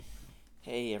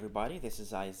Hey everybody, this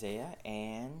is Isaiah,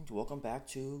 and welcome back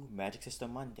to Magic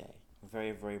System Monday.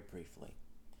 Very, very briefly.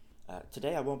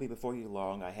 Today I won't be before you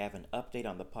long. I have an update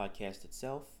on the podcast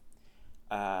itself.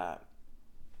 Uh,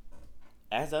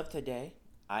 as of today,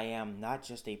 I am not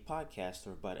just a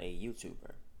podcaster, but a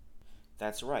YouTuber.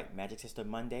 That's right, Magic System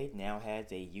Monday now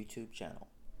has a YouTube channel.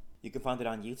 You can find it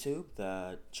on YouTube.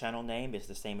 The channel name is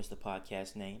the same as the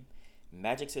podcast name,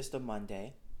 Magic System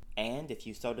Monday. And if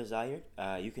you so desired,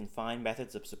 you can find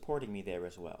methods of supporting me there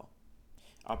as well.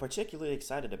 I'm particularly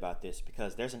excited about this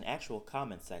because there's an actual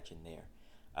comment section there,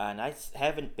 and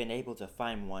haven't been able to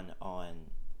find one on.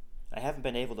 I haven't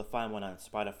been able to find one on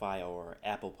Spotify or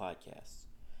Apple Podcasts.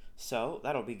 So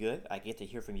that'll be good. I get to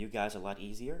hear from you guys a lot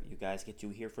easier. You guys get to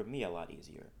hear from me a lot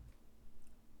easier.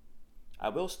 I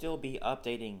will still be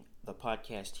updating the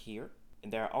podcast here,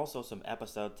 and there are also some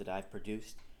episodes that I've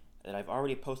produced that I've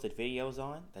already posted videos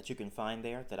on that you can find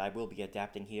there that I will be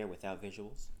adapting here without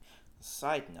visuals.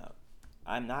 Side note,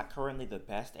 I'm not currently the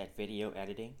best at video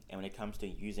editing and when it comes to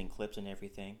using clips and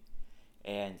everything.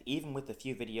 And even with the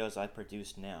few videos I've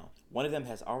produced now, one of them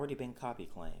has already been copy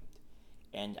claimed.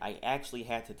 And I actually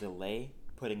had to delay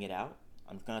putting it out.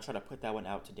 I'm going to try to put that one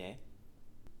out today.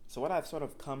 So what I've sort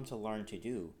of come to learn to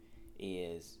do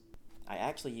is I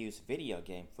actually use video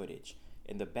game footage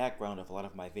in the background of a lot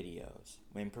of my videos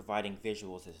when providing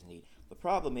visuals as needed. The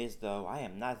problem is, though, I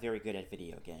am not very good at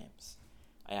video games.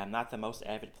 I am not the most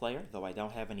avid player, though I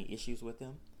don't have any issues with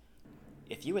them.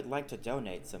 If you would like to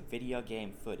donate some video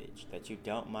game footage that you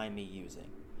don't mind me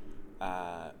using,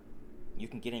 you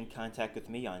can get in contact with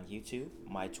me on YouTube,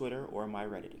 my Twitter, or my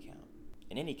Reddit account.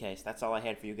 In any case, that's all I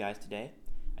had for you guys today.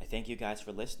 I thank you guys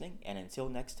for listening, and until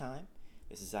next time,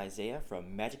 this is Isaiah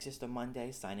from Magic System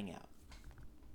Monday signing out.